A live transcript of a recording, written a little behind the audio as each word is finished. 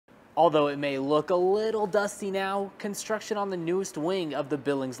Although it may look a little dusty now, construction on the newest wing of the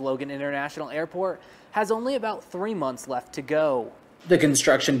Billings Logan International Airport has only about 3 months left to go. The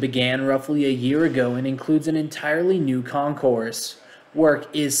construction began roughly a year ago and includes an entirely new concourse. Work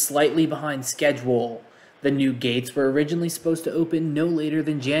is slightly behind schedule. The new gates were originally supposed to open no later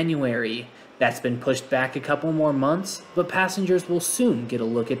than January. That's been pushed back a couple more months, but passengers will soon get a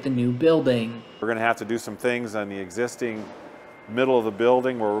look at the new building. We're going to have to do some things on the existing middle of the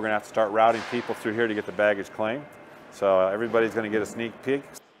building where we're going to have to start routing people through here to get the baggage claim. So everybody's going to get a sneak peek.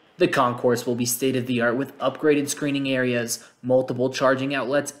 The concourse will be state-of-the-art with upgraded screening areas, multiple charging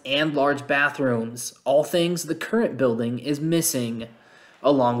outlets, and large bathrooms, all things the current building is missing.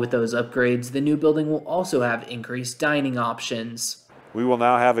 Along with those upgrades, the new building will also have increased dining options. We will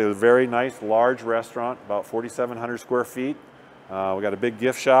now have a very nice large restaurant, about 4,700 square feet. We got a big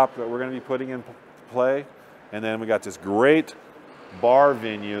gift shop that we're going to be putting in play. And then we got this great bar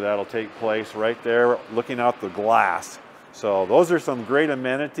venue that'll take place right there looking out the glass. So those are some great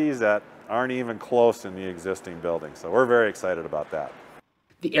amenities that aren't even close in the existing building. So we're very excited about that.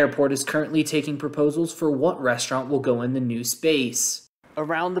 The airport is currently taking proposals for what restaurant will go in the new space.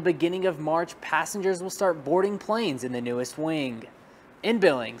 Around the beginning of March, passengers will start boarding planes in the newest wing. In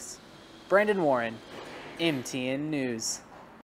Billings, Brandon Warren, MTN News.